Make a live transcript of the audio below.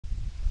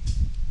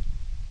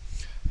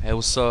Hey,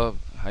 what's up?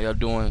 How y'all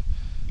doing?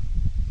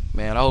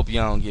 Man, I hope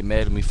y'all don't get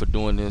mad at me for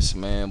doing this,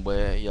 man.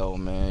 But yo,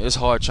 man, it's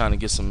hard trying to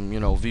get some,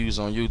 views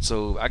on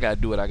YouTube. I gotta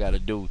do what I gotta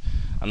do.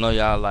 I know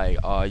y'all like,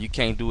 you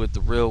can't do it the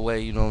real way.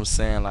 You know what I'm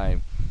saying? Like,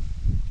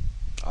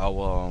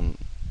 I'll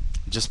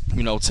just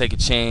take a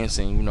chance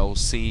and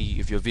see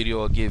if your video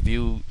will get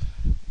viewed.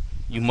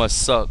 You must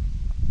suck.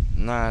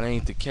 Nah, it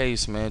ain't the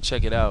case, man.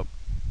 Check it out.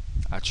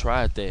 I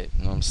tried that.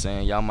 You know what I'm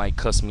saying? Y'all might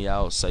cuss me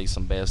out, say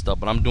some bad stuff,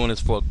 but I'm doing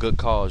this for a good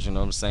cause. You know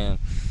what I'm saying?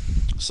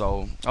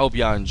 So I hope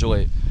y'all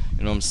enjoy it.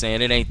 You know what I'm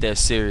saying? It ain't that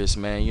serious,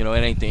 man. It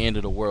ain't the end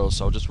of the world,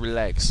 so just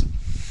relax.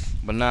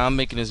 But now I'm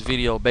making this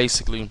video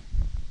basically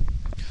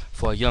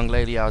for a young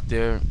lady out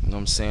there. You know what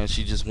I'm saying?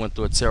 She just went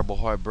through a terrible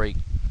heartbreak,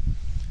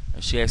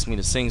 and she asked me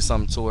to sing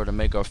something to her to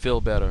make her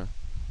feel better.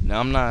 Now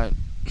I'm not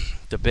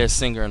the best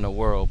singer in the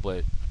world,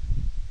 but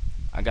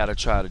I gotta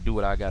try to do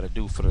what I gotta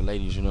do for the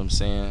ladies. You know what I'm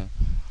saying?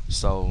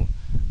 So,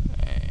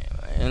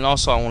 and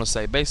also I want to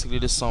say, basically,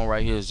 this song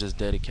right here is just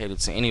dedicated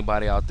to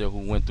anybody out there who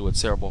went through a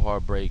terrible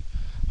heartbreak.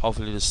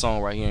 Hopefully, this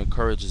song right here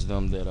encourages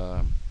them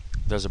that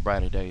there's a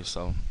brighter day.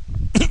 So,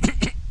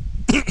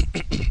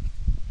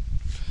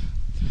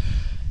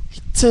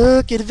 he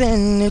took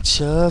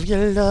advantage of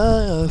your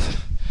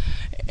love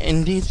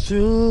and he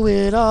threw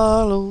it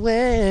all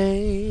away.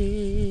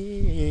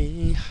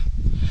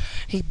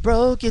 He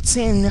broke your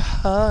tender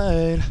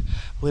heart.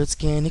 Words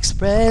can't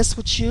express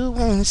what you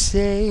wanna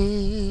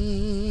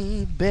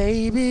say,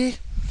 baby.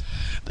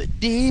 But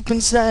deep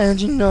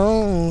inside you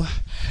know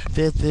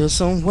that there's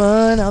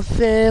someone out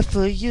there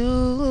for you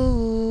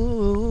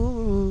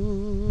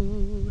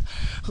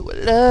who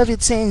will love you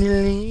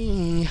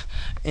tenderly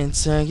and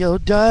turn your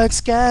dark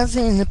skies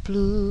into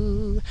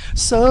blue.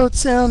 So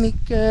tell me,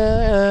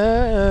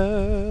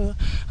 girl,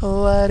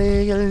 why do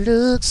you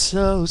look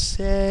so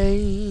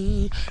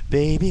sad?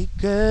 Baby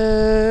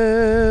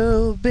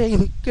girl,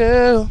 baby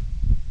girl,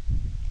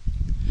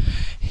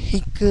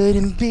 he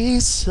couldn't be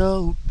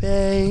so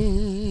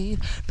bad.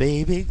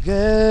 Baby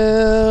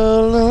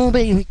girl, oh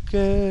baby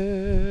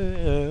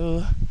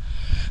girl,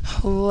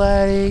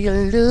 why do you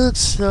look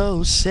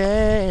so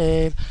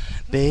sad?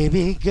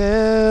 Baby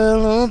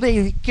girl, oh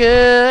baby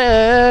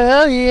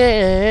girl,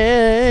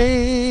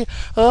 yeah.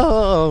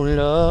 Oh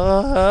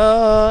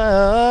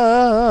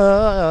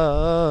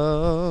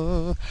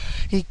Lord,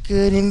 he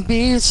couldn't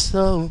be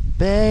so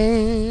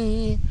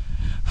bad.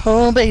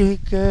 Oh baby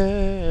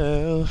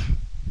girl.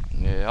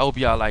 Yeah, I hope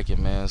y'all like it,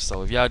 man.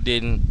 So if y'all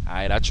didn't,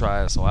 alright, I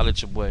tried. So I'll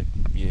let your boy.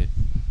 Yeah.